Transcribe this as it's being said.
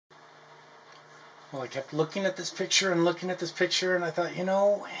Well, I kept looking at this picture and looking at this picture, and I thought, you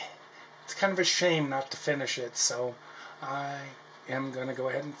know, it's kind of a shame not to finish it, so I am going to go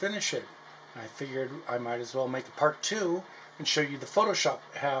ahead and finish it. I figured I might as well make a part 2 and show you the Photoshop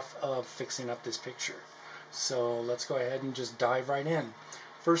half of fixing up this picture. So let's go ahead and just dive right in.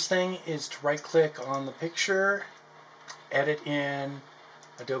 First thing is to right click on the picture, edit in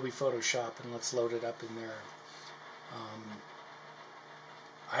Adobe Photoshop, and let's load it up in there.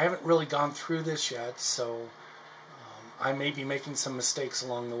 I haven't really gone through this yet, so I may be making some mistakes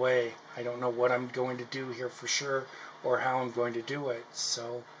along the way. I don't know what I'm going to do here for sure or how I'm going to do it,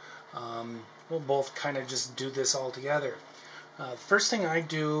 so we'll both kind of just do this all together. The first thing I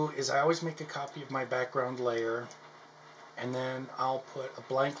do is I always make a copy of my background layer, and then I'll put a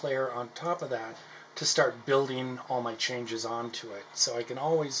blank layer on top of that to start building all my changes onto it. So I can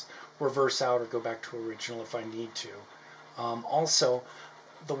always reverse out or go back to original if I need to. Also,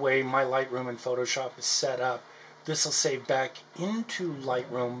 the way my Lightroom and Photoshop is set up, this will save back into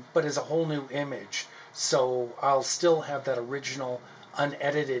Lightroom, but as a whole new image. So I'll still have that original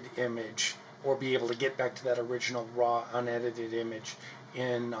unedited image, or be able to get back to that original raw unedited image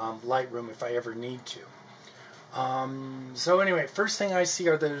in Lightroom if I ever need to. So anyway, first thing I see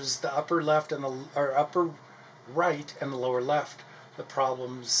are there's the upper left and the upper right and the lower left. The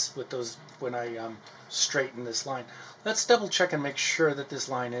problems with those when I straighten this line. Let's double check and make sure that this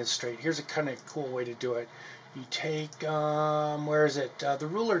line is straight. Here's a kind of cool way to do it. You take, where is it? The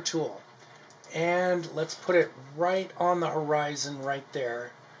ruler tool. And let's put it right on the horizon right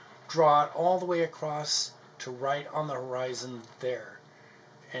there. Draw it all the way across to right on the horizon there.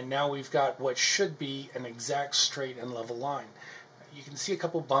 And now we've got what should be an exact straight and level line. You can see a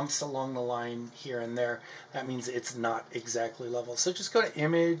couple bumps along the line here and there. That means it's not exactly level. So just go to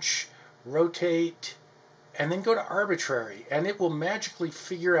Image, Rotate, and then go to Arbitrary, and it will magically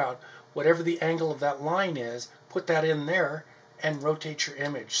figure out whatever the angle of that line is, put that in there, and rotate your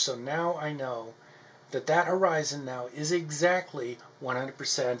image. So now I know that that horizon now is exactly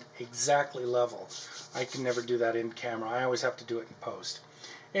 100% exactly level. I can never do that in camera. I always have to do it in post.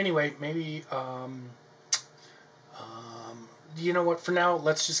 Anyway, maybe, you know what, for now,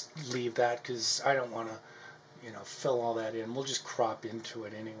 let's just leave that because I don't want to, you know, fill all that in. We'll just crop into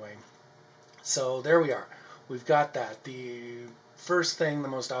it anyway. So there we are. We've got that. The first thing, the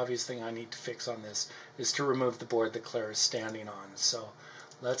most obvious thing I need to fix on this is to remove the board that Clara is standing on. So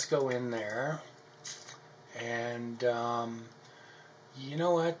let's go in there. And you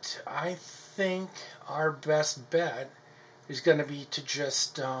know what? I think our best bet is going to be to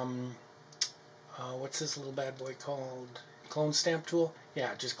just, what's this little bad boy called? Clone stamp tool?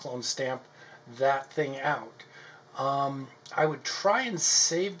 Yeah, just clone stamp that thing out. I would try and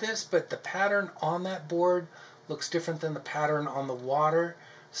save this, but the pattern on that board looks different than the pattern on the water,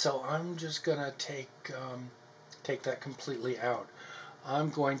 so I'm just going to take that completely out. I'm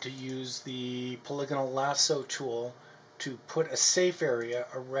going to use the polygonal lasso tool to put a safe area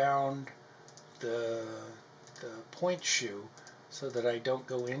around the point shoe so that I don't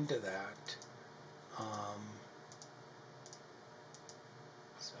go into that.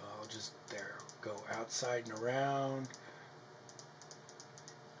 So I'll just go outside and around.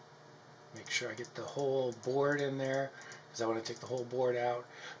 Make sure I get the whole board in there because I want to take the whole board out.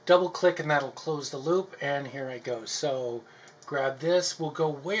 Double click and that'll close the loop, and here I go. So grab this, we'll go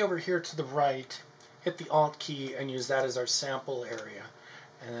way over here to the right, hit the Alt key and use that as our sample area,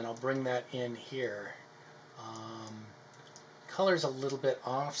 and then I'll bring that in here. Color's a little bit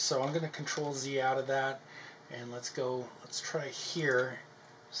off, so I'm going to Control Z out of that, and let's try here,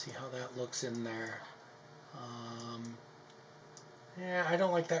 see how that looks in there. Yeah, I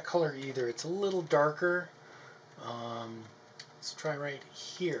don't like that color either. It's a little darker. Let's try right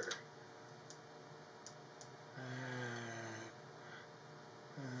here.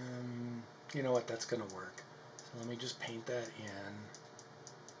 You know what, that's going to work. So let me just paint that in.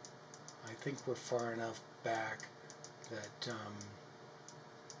 I think we're far enough back that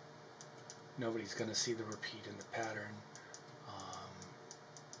nobody's going to see the repeat in the pattern.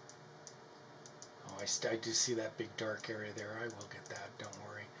 I do see that big dark area there. I will get that, don't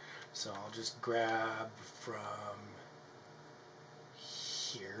worry. So I'll just grab from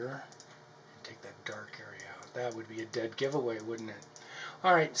here and take that dark area out. That would be a dead giveaway, wouldn't it?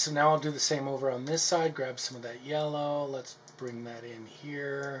 Alright, so now I'll do the same over on this side. Grab some of that yellow. Let's bring that in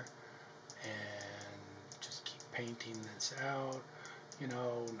here and just keep painting this out. You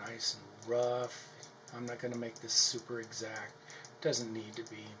know, nice and rough. I'm not going to make this super exact. It doesn't need to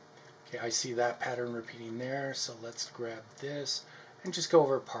be. Okay, I see that pattern repeating there, so let's grab this and just go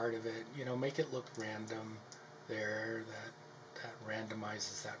over part of it. You know, make it look random there. That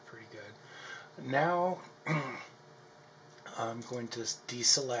randomizes that pretty good. Now I'm going to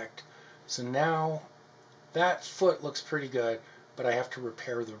deselect. So now that foot looks pretty good, but I have to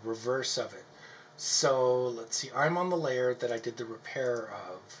repair the reverse of it. So let's see, I'm on the layer that I did the repair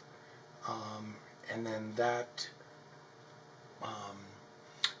of. And then that,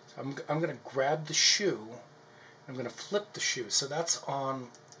 I'm going to grab the shoe. I'm going to flip the shoe. So that's on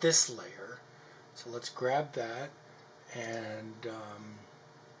this layer. So let's grab that and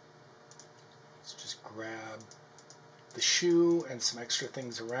let's just grab the shoe and some extra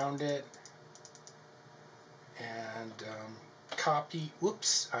things around it and copy.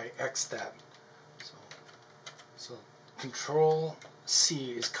 Whoops, I X'd that. So Control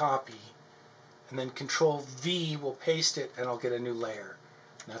C is copy, and then Control V will paste it, and I'll get a new layer.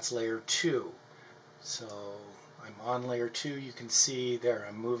 And that's layer 2. So I'm on layer 2. You can see there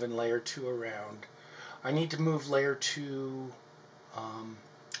I'm moving layer 2 around. I need to move layer 2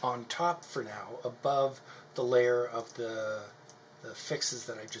 on top for now, above the layer of the fixes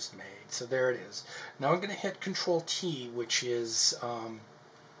that I just made. So there it is. Now I'm going to hit Control T, which is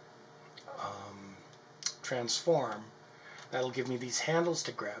transform. That'll give me these handles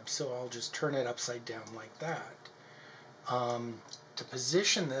to grab, so I'll just turn it upside down like that. To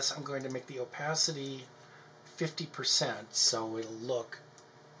position this, I'm going to make the opacity 50% so it'll look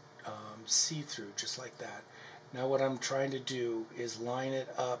see-through, just like that. Now what I'm trying to do is line it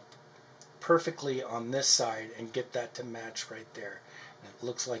up perfectly on this side and get that to match right there. And it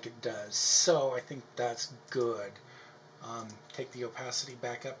looks like it does. So I think that's good. Take the opacity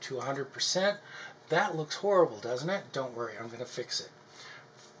back up to 100%. That looks horrible, doesn't it? Don't worry, I'm going to fix it.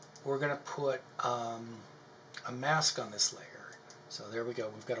 We're going to put a mask on this layer. So there we go.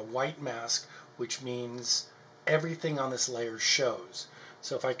 We've got a white mask, which means everything on this layer shows.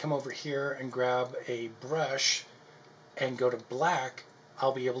 So if I come over here and grab a brush and go to black,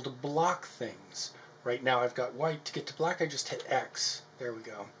 I'll be able to block things. Right now I've got white. To get to black, I just hit X. There we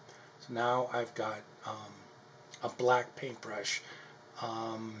go. So now I've got a black paintbrush.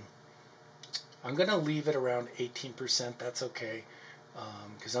 I'm going to leave it around 18%. That's okay,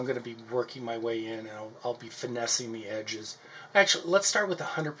 because I'm going to be working my way in, and I'll be finessing the edges. Actually, let's start with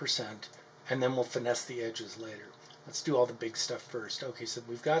 100%, and then we'll finesse the edges later. Let's do all the big stuff first. Okay, so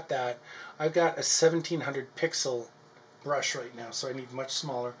we've got that. I've got a 1700 pixel brush right now, so I need much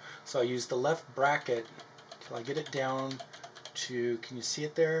smaller. So I use the left bracket till I get it down to, can you see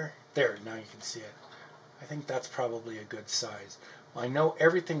it there? There, now you can see it. I think that's probably a good size. Well, I know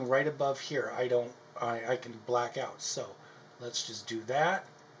everything right above here I can black out, so let's just do that,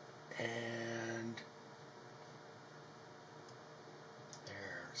 and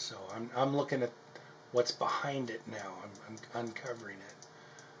there. So I'm looking at what's behind it now. I'm uncovering it.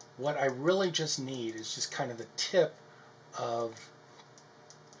 What I really just need is just kind of the tip of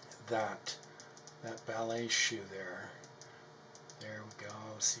that ballet shoe there. There we go.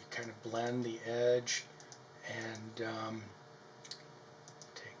 So you kind of blend the edge and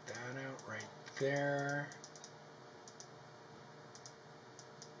take that out right there.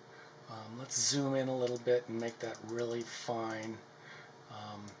 Let's zoom in a little bit and make that really fine.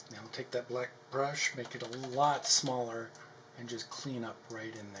 Now take that black brush, make it a lot smaller, and just clean up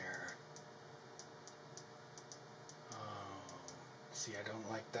right in there. See, I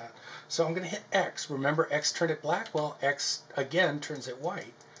don't like that. So I'm going to hit X. Remember, X turned it black? Well, X again turns it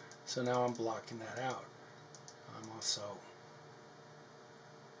white. So now I'm blocking that out. I'm also...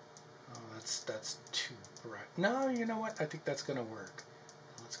 Oh, that's too bright. No, you know what? I think that's going to work.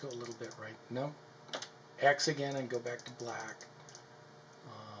 Let's go a little bit right. Nope. X again and go back to black.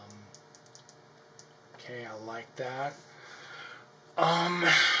 Okay, I like that.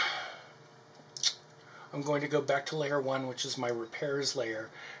 I'm going to go back to layer 1, which is my repairs layer,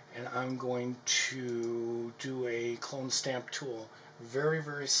 and I'm going to do a clone stamp tool, very,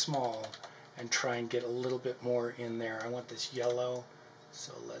 very small, and try and get a little bit more in there. I want this yellow,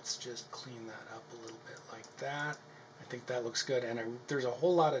 so let's just clean that up a little bit like that. I think that looks good, and there's a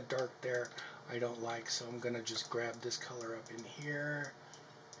whole lot of dark there I don't like, so I'm going to just grab this color up in here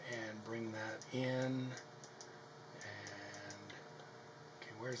and bring that in. And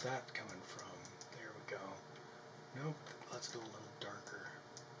okay, where's that coming from? There we go. Nope, let's go a little darker.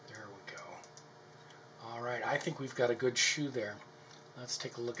 There we go. Alright, I think we've got a good shoe there. Let's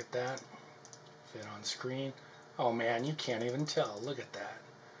take a look at that. Fit on screen. Oh man, you can't even tell. Look at that.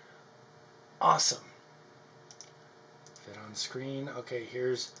 Awesome. Fit on screen. Okay,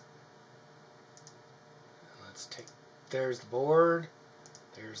 here's... Let's take... There's the board.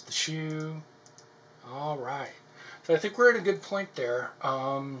 There's the shoe. Alright. So I think we're at a good point there.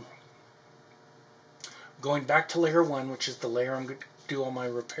 going back to layer 1, which is the layer I'm going to do all my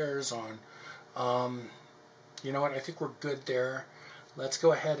repairs on. You know what, I think we're good there. Let's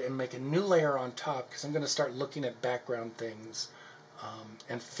go ahead and make a new layer on top, because I'm going to start looking at background things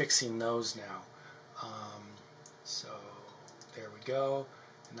and fixing those now. So there we go,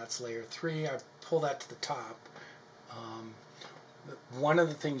 and that's layer 3. I pull that to the top. One of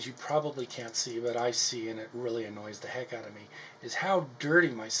the things you probably can't see, but I see, and it really annoys the heck out of me, is how dirty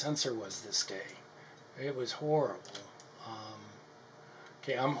my sensor was this day. It was horrible.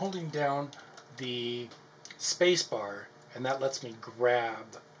 Okay, I'm holding down the space bar, and that lets me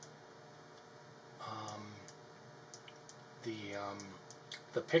grab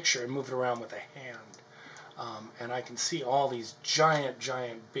the picture and move it around with a hand. And I can see all these giant,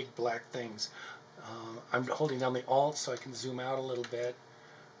 big black things. I'm holding down the Alt so I can zoom out a little bit.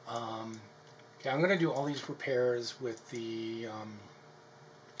 Okay, I'm going to do all these repairs with the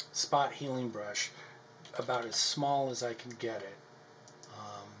spot healing brush, about as small as I can get it.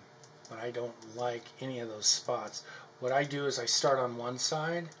 But I don't like any of those spots. What I do is I start on one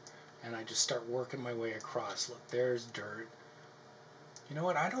side and I just start working my way across. Look, there's dirt. You know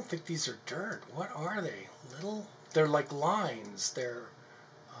what? I don't think these are dirt. What are they? They're like lines.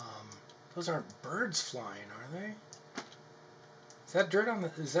 Those aren't birds flying, are they? Is that dirt on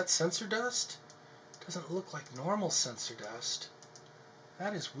the... Is that sensor dust? Doesn't look like normal sensor dust.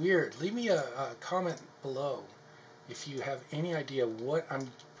 That is weird. Leave me a comment below if you have any idea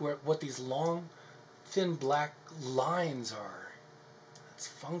what these long, thin black lines are. That's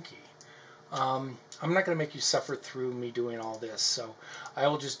funky. I'm not going to make you suffer through me doing all this, so I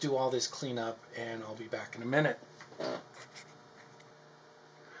will just do all this cleanup and I'll be back in a minute.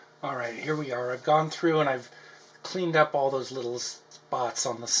 Alright, here we are. I've gone through and I've cleaned up all those little spots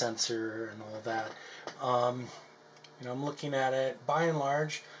on the sensor and all that. You know, I'm looking at it. By and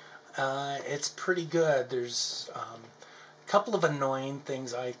large, it's pretty good. There's a couple of annoying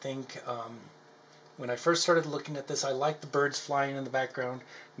things, I think. When I first started looking at this, I liked the birds flying in the background.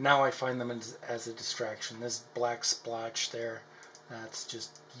 Now I find them as a distraction. This black splotch there, that's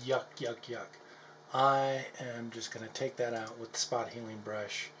just yuck, yuck, yuck. I am just going to take that out with the spot healing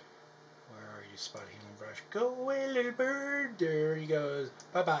brush. Where are you, spot healing brush? Go away, little bird. There he goes.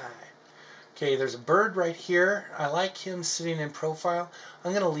 Bye-bye. Okay, there's a bird right here. I like him sitting in profile.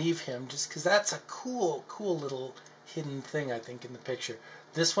 I'm going to leave him just because that's a cool little hidden thing, I think, in the picture.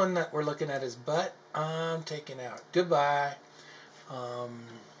 This one that we're looking at his butt, I'm taking out. Goodbye. Let's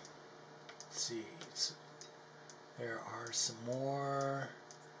see. There are some more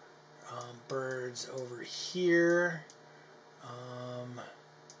birds over here.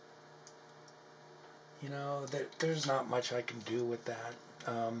 You know, there's not much I can do with that.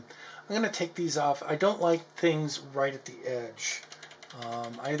 I'm going to take these off. I don't like things right at the edge.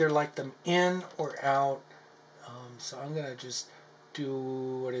 I either like them in or out. So I'm going to just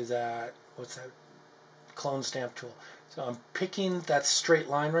do, what is that? What's that? Clone stamp tool. So I'm picking that straight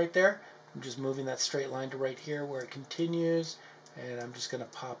line right there. I'm just moving that straight line to right here where it continues. And I'm just going to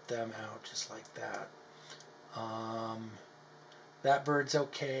pop them out just like that. That bird's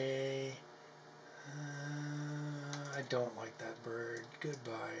okay. I don't like that bird.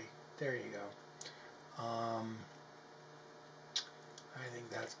 Goodbye. There you go. I think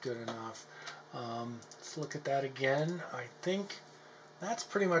that's good enough. Let's look at that again. I think that's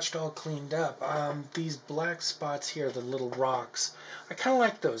pretty much all cleaned up. These black spots here, the little rocks, I kind of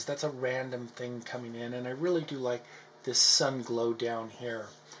like those. That's a random thing coming in, and I really do like this sun glow down here.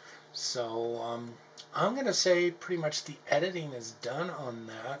 So I'm going to say pretty much the editing is done on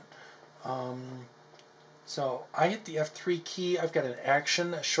that. So I hit the F3 key. I've got an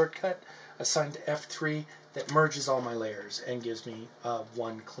action, a shortcut assigned to F3 that merges all my layers and gives me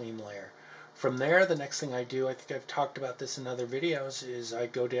one clean layer. From there, the next thing I do, I think I've talked about this in other videos, is I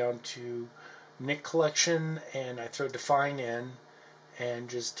go down to Nick Collection and I throw Define in and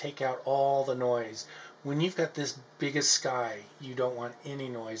just take out all the noise. When you've got this big a sky, you don't want any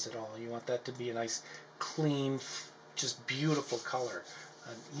noise at all. You want that to be a nice, clean, just beautiful color,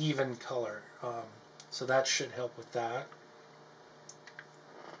 an even color. So that should help with that.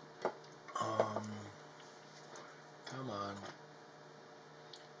 Come on.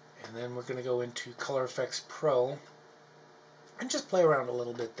 And then we're going to go into Color Effects Pro and just play around a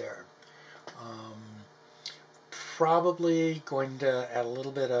little bit there. Probably going to add a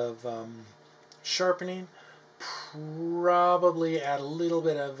little bit of sharpening. Probably add a little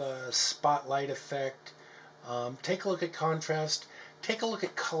bit of a spotlight effect. Take a look at contrast. Take a look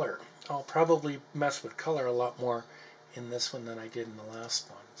at color. I'll probably mess with color a lot more in this one than I did in the last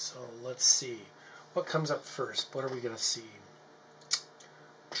one. So let's see. What comes up first? What are we going to see?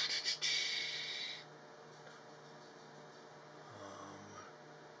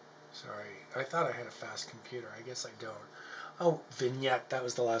 Sorry, I thought I had a fast computer. I guess I don't. Oh, vignette. That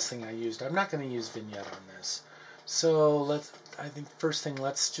was the last thing I used. I'm not going to use vignette on this. So I think first thing,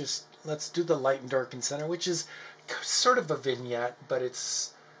 let's do the light and dark and center, which is sort of a vignette, but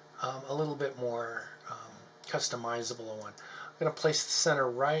it's a little bit more customizable one. I'm going to place the center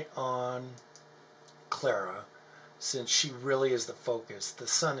right on Clara, since she really is the focus. The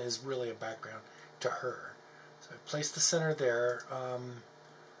sun is really a background to her. So I place the center there.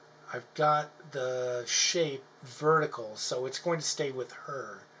 I've got the shape vertical, so it's going to stay with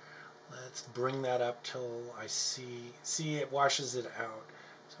her. Let's bring that up till I see it washes it out.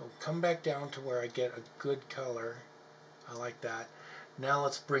 So come back down to where I get a good color. I like that. Now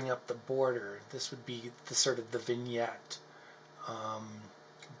let's bring up the border. This would be the sort of the vignette.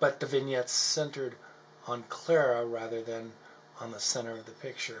 But the vignette's centered on Clara rather than on the center of the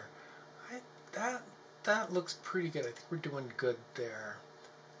picture. That looks pretty good. I think we're doing good there.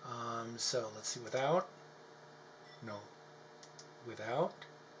 So let's see, without,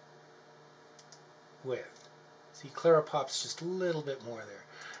 with. See, Clara pops just a little bit more there.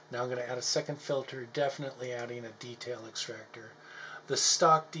 Now I'm going to add a second filter, definitely adding a detail extractor. The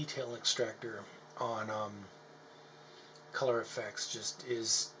stock detail extractor on Color Effects just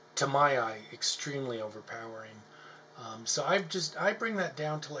is, to my eye, extremely overpowering. So I bring that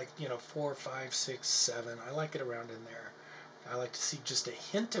down to like 4, 5, 6, 7. I like it around in there. I like to see just a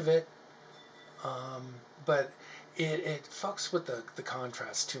hint of it, but it fucks with the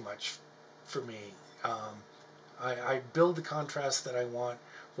contrast too much for me. I build the contrast that I want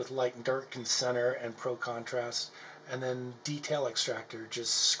with light and dark and center and pro contrast, and then detail extractor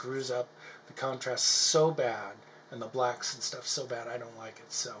just screws up the contrast so bad and the blacks and stuff so bad I don't like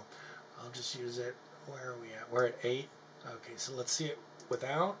it. So I'll just use it. Where are we at? We're at 8. Okay, so let's see it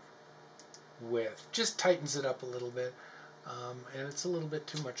without, with. Just tightens it up a little bit. And it's a little bit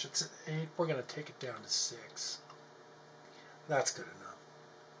too much. It's 8. We're going to take it down to 6. That's good enough.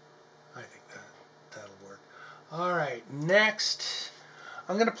 I think that'll work. Alright, next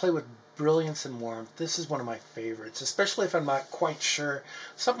I'm going to play with brilliance and warmth. This is one of my favorites, especially if I'm not quite sure.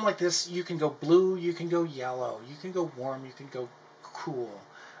 Something like this, you can go blue, you can go yellow, you can go warm, you can go cool.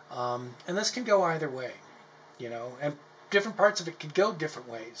 And this can go either way, and different parts of it could go different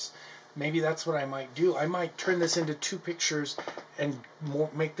ways. Maybe that's what I might do. I might turn this into 2 pictures and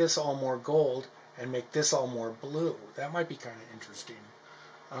make this all more gold and make this all more blue. That might be kind of interesting.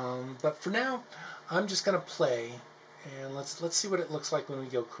 But for now, I'm just going to play, and let's see what it looks like when we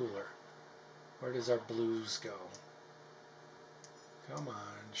go cooler. Where does our blues go? Come on,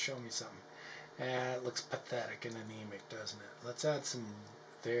 show me something. It looks pathetic and anemic, doesn't it? Let's add some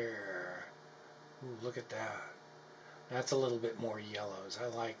there. Ooh, look at that. That's a little bit more yellows. I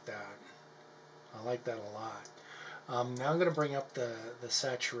like that. I like that a lot. Now I'm going to bring up the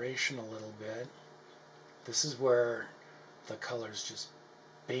saturation a little bit. This is where the colors just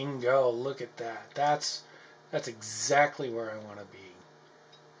bingo. Look at that. That's exactly where I want to be.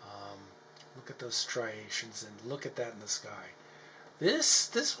 Look at those striations and look at that in the sky. This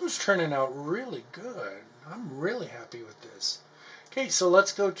one's turning out really good. I'm really happy with this. Okay, so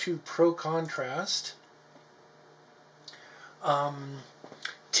let's go to Pro Contrast.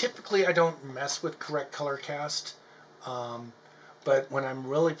 Typically I don't mess with correct color cast, but when I'm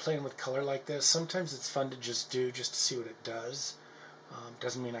really playing with color like this, sometimes it's fun to just to see what it does.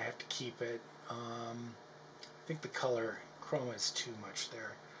 Doesn't mean I have to keep it. I think the color chroma is too much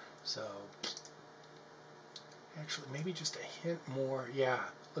there, so actually maybe just a hint more. Yeah,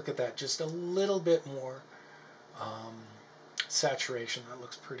 look at that, just a little bit more saturation. That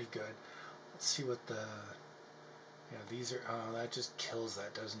looks pretty good. Let's see what the these are, that just kills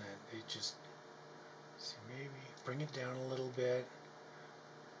that, doesn't it? It just, see, maybe bring it down a little bit.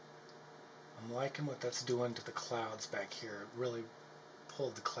 I'm liking what that's doing to the clouds back here. It really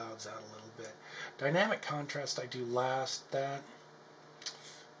pulled the clouds out a little bit. Dynamic contrast I do last. That,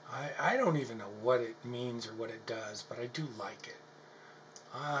 I don't even know what it means or what it does, but I do like it.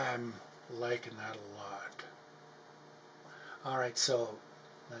 I'm liking that a lot. Alright, so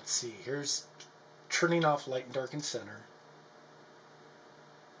let's see. Here's turning off light and dark and center.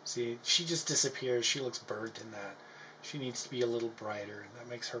 See, she just disappears. She looks burnt in that. She needs to be a little brighter. That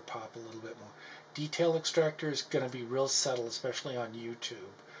makes her pop a little bit more. Detail extractor is going to be real subtle, especially on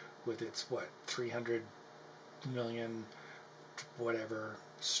YouTube, with its, 300 million, whatever,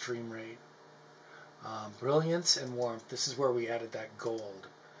 stream rate. Brilliance and warmth. This is where we added that gold.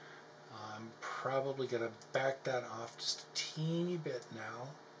 I'm probably going to back that off just a teeny bit now.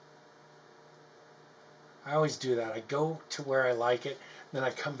 I always do that. I go to where I like it, then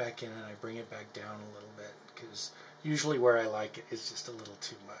I come back in and I bring it back down a little bit, because usually where I like it is just a little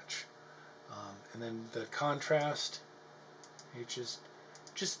too much. And then the contrast, it just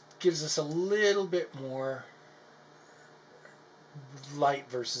gives us a little bit more light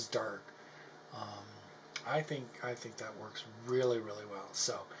versus dark. I think that works really, really well.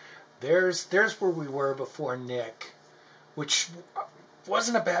 So there's where we were before Nick, which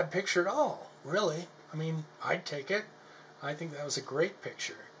wasn't a bad picture at all, really. I mean, I'd take it. I think that was a great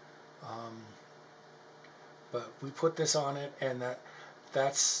picture. But we put this on it, and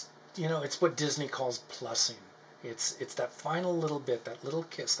that's, you know, it's what Disney calls plussing. It's that final little bit, that little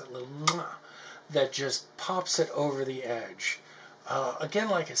kiss, that little mwah, that just pops it over the edge. Again,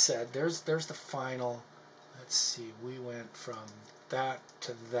 like I said, there's the final. Let's see, we went from that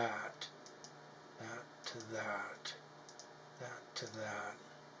to that, that to that, that to that.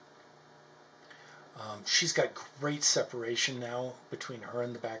 She's got great separation now between her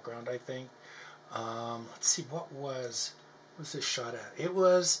and the background, I think. Let's see, what was this shot at? It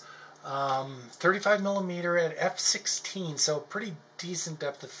was 35 millimeter at f16, so pretty decent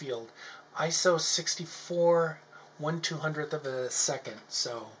depth of field. ISO 64, 1/200th of a second,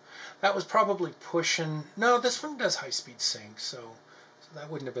 so that was probably pushing. No, this one does high-speed sync, so that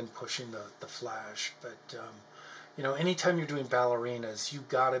wouldn't have been pushing the flash. But you know, anytime you're doing ballerinas, you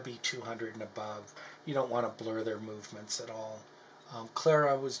gotta be 200 and above. You don't want to blur their movements at all.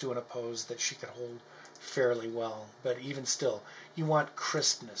 Clara was doing a pose that she could hold fairly well, but even still, you want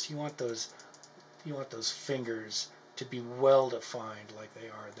crispness. You want those fingers to be well defined, like they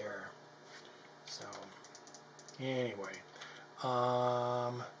are there. So anyway,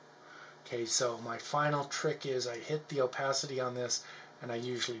 okay. So my final trick is I hit the opacity on this, and I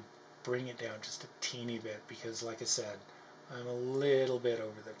usually bring it down just a teeny bit because, like I said, I'm a little bit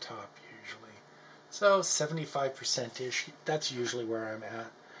over the top usually. So 75%-ish, that's usually where I'm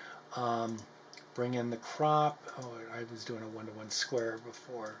at. Bring in the crop. Oh, I was doing a 1-to-1 square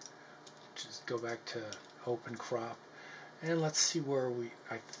before. Just go back to open crop. And let's see where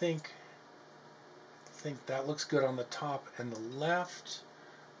I think that looks good on the top and the left.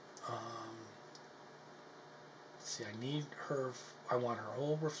 Let's see, I want her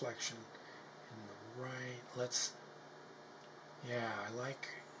whole reflection in the right. I like,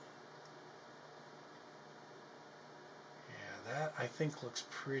 that I think looks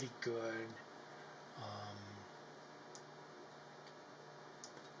pretty good.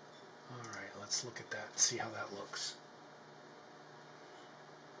 Alright, let's look at that and see how that looks.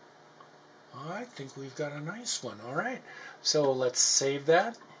 I think we've got a nice one. Alright, so let's save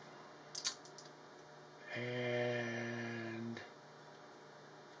that. And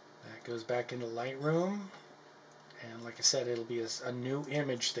that goes back into Lightroom. And like I said, it'll be a new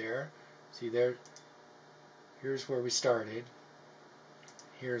image there. See there? Here's where we started.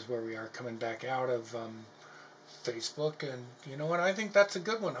 Here's where we are coming back out of Facebook, and you know what? I think that's a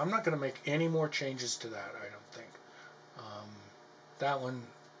good one. I'm not going to make any more changes to that, I don't think. That one,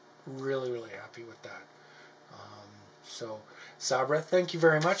 really, really happy with that. So, Sabra, thank you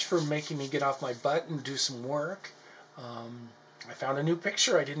very much for making me get off my butt and do some work. I found a new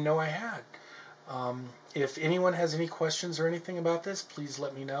picture I didn't know I had. If anyone has any questions or anything about this, please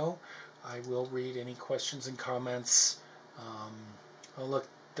let me know. I will read any questions and comments. Oh look,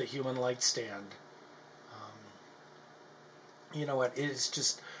 the human light stand. You know what, it is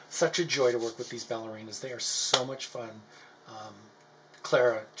just such a joy to work with these ballerinas. They are so much fun.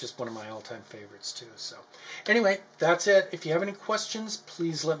 Clara, just one of my all-time favorites too. So anyway, that's it. If you have any questions,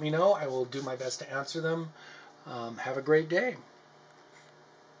 please let me know. I will do my best to answer them. Have a great day.